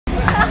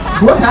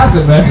What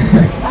happened there?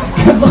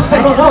 Cause like,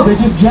 I don't know, they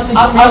just gently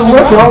I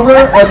look over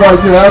and like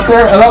you're out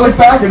there, and I look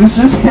back and it's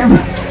just him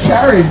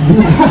carrying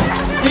me.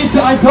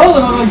 I told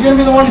him, I'm like, you're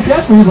gonna be the one to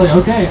catch me. He's like,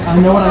 okay, I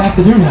know what I have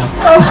to do now.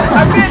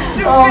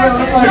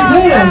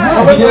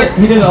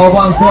 He did it all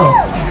by himself.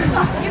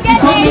 He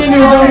took me into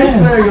his own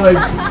hands. Like,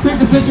 Took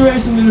the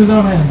situation into his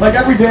own hands. like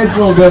every day it's a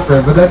little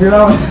different, but then, you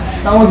know,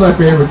 that was my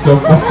favorite so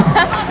far.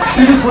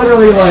 He just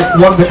literally like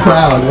won the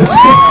crowd. It's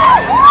just,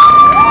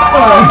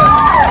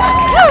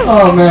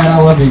 oh man,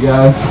 I love you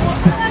guys.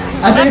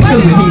 I think it's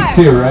just the heat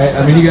too, right?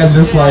 I mean, you guys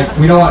are just like,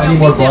 we don't want any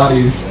more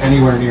bodies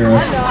anywhere near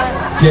us.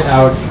 Get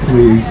out,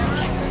 please.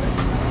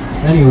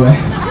 Anyway,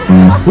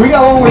 we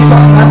got one more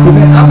song after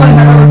that. I'm gonna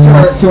head over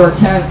to our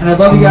tent, and I'd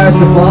love you guys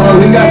to follow.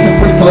 We got some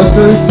free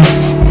posters,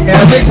 and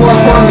I think more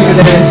importantly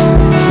today,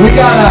 we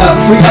got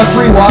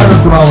free water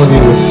for all of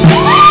you.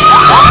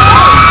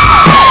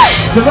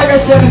 Because like I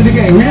said in the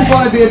beginning, we just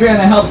want to be a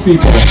band that helps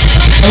people.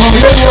 And when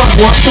we heard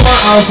work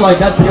tomorrow, I was like,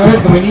 that's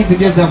good, and we need to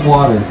give them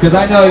water. Because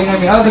I know, you know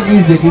what I mean, other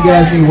music, you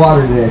guys need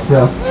water today.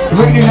 So if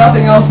we can do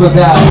nothing else but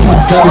that, that'd be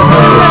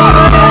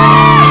perfect.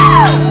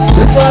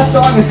 This last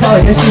song is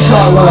called History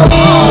Called Love. Like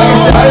I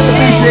said, I just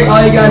appreciate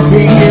all you guys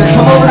being here.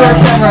 Come over to our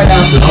tent right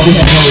after. I'll be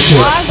heading over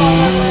to it.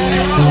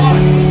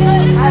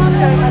 I have to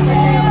show you my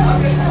tattoo.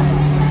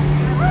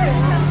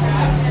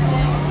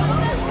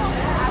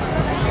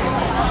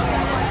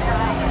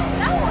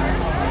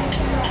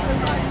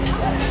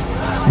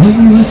 We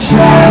were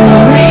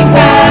traveling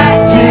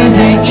back to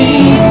the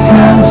East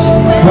Coast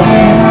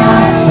when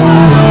I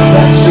found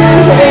that your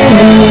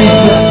hair was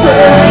the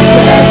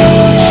perfect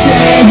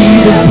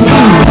shade of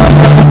blue.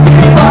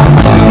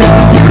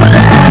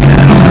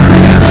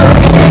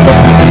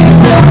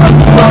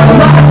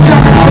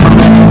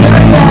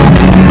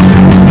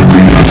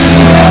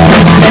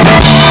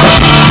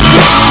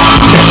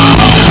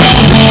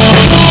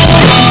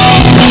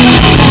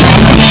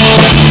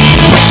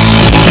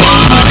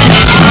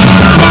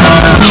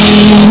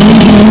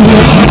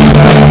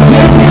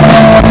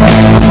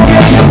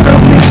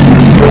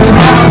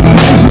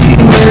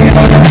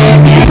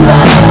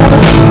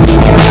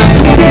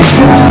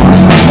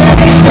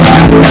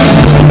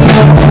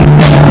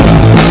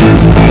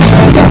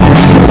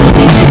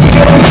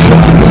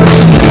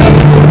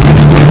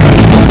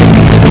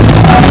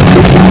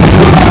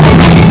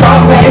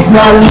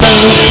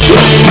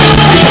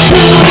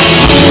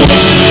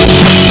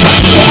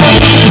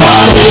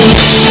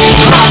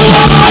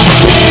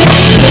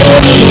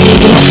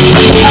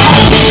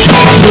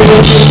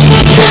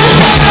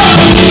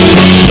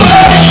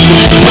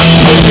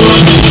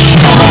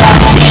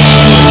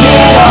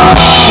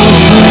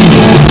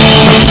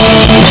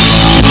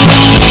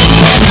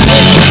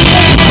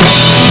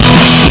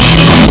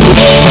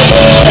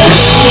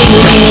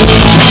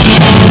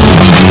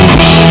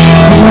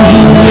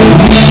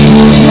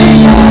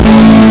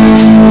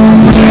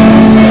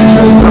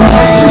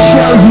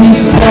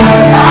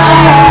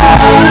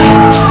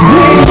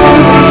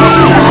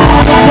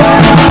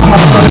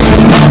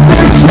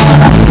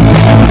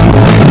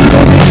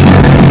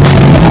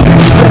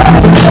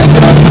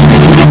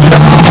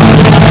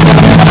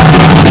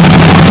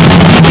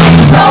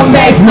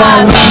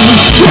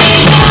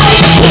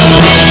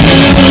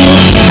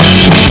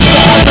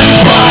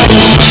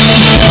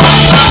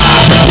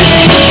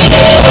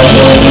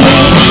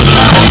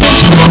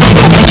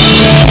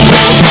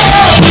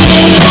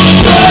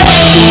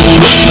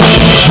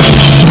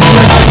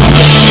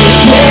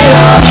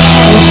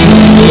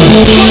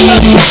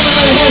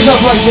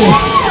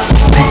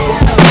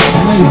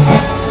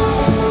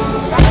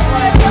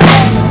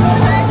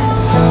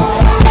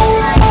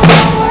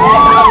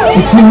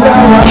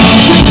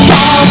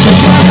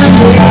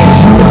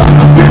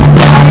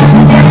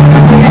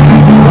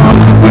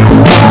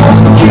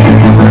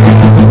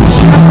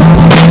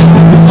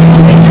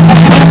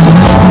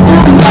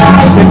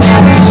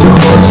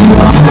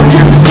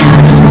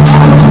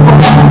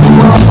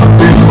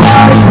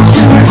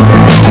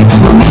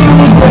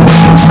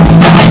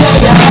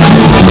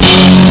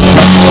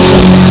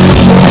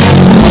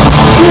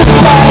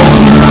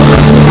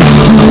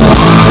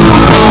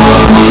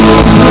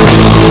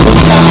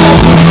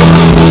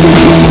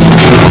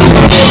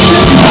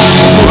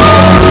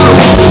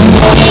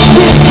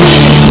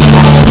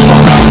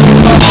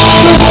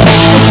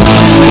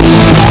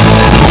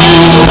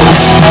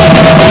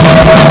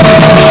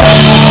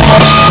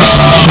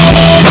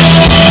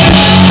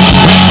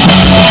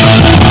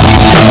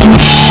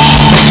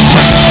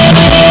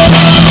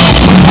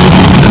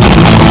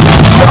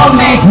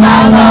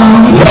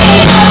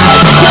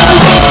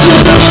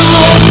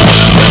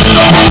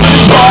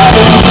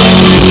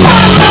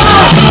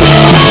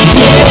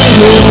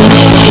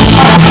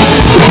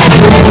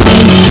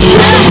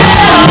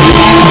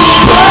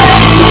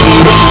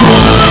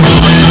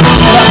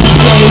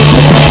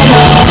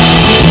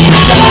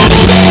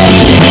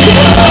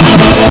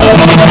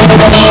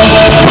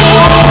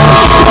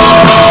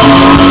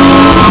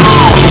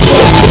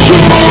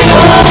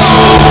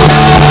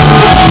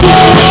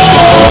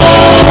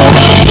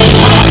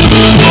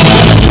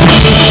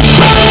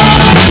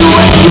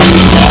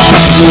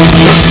 We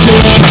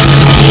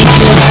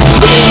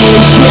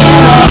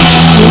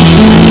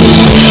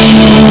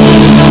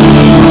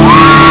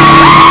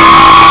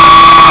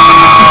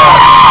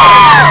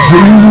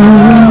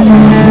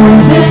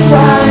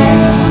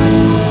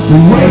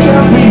wake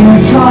up in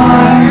the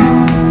car,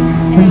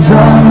 and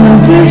all of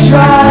the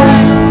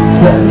drives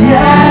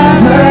that